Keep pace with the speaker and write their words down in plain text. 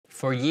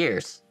For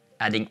years,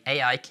 adding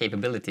AI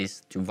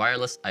capabilities to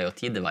wireless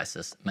IoT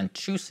devices meant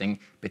choosing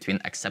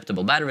between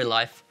acceptable battery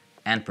life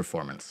and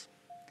performance.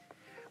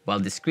 While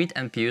discrete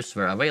NPUs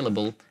were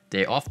available,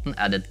 they often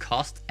added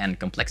cost and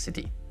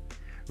complexity.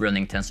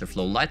 Running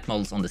TensorFlow Lite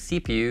models on the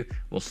CPU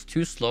was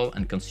too slow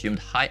and consumed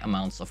high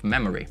amounts of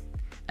memory,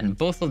 and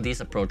both of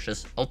these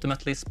approaches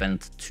ultimately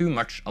spent too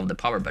much of the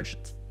power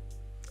budget.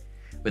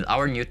 With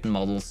our Newton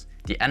models,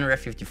 the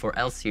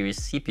nRF54L series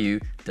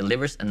CPU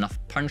delivers enough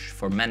punch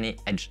for many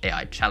edge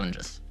AI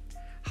challenges.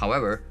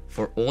 However,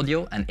 for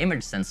audio and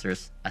image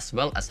sensors, as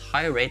well as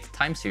high-rate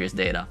time series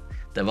data,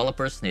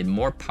 developers need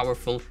more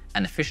powerful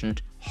and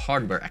efficient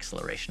hardware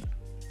acceleration.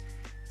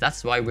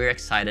 That's why we're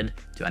excited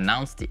to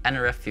announce the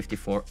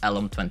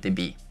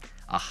nRF54LM20B,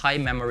 a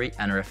high-memory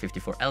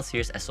nRF54L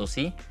series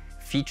SoC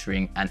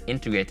featuring an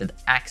integrated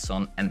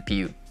Axon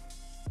NPU.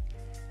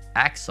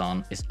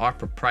 Axon is our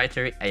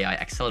proprietary AI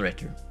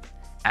accelerator.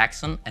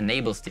 Axon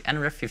enables the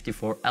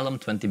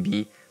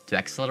nRF54LM20B to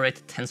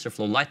accelerate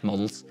TensorFlow Lite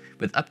models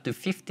with up to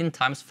 15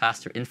 times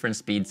faster inference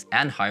speeds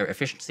and higher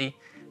efficiency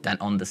than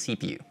on the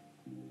CPU.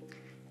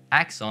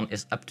 Axon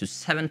is up to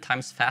 7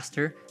 times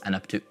faster and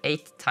up to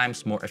 8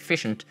 times more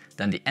efficient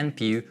than the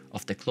NPU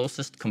of the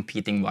closest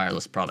competing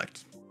wireless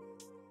product.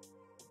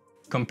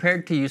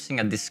 Compared to using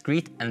a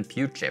discrete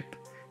NPU chip,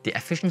 the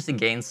efficiency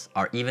gains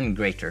are even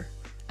greater,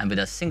 and with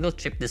a single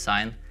chip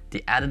design,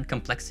 the added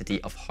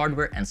complexity of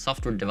hardware and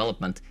software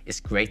development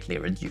is greatly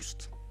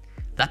reduced.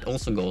 That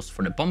also goes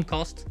for the BOM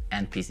cost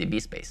and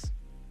PCB space.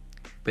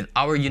 With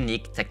our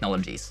unique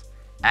technologies,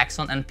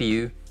 Axon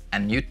NPU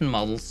and Newton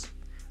models,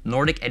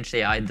 Nordic Edge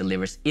AI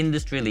delivers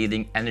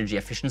industry-leading energy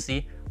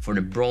efficiency for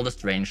the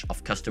broadest range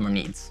of customer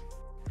needs.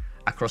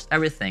 Across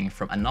everything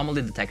from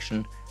anomaly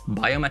detection,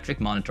 biometric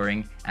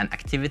monitoring, and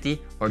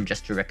activity or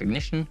gesture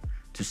recognition,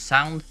 to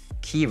sound,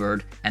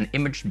 keyword, and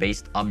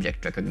image-based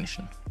object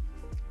recognition.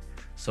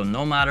 So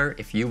no matter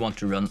if you want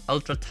to run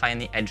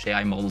ultra-tiny Edge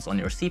AI models on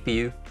your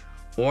CPU,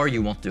 or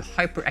you want to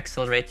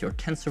hyper-accelerate your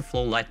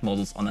TensorFlow Lite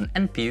models on an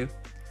NPU,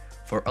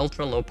 for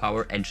ultra-low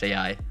power Edge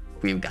AI,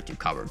 we've got you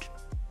covered.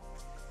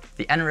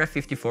 The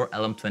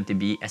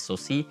nRF54LM20B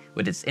SoC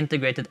with its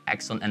integrated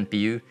Axon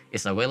NPU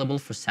is available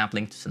for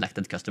sampling to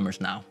selected customers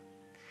now.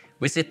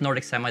 Visit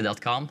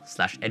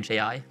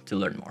nordicsemi.com/edgeai to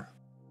learn more.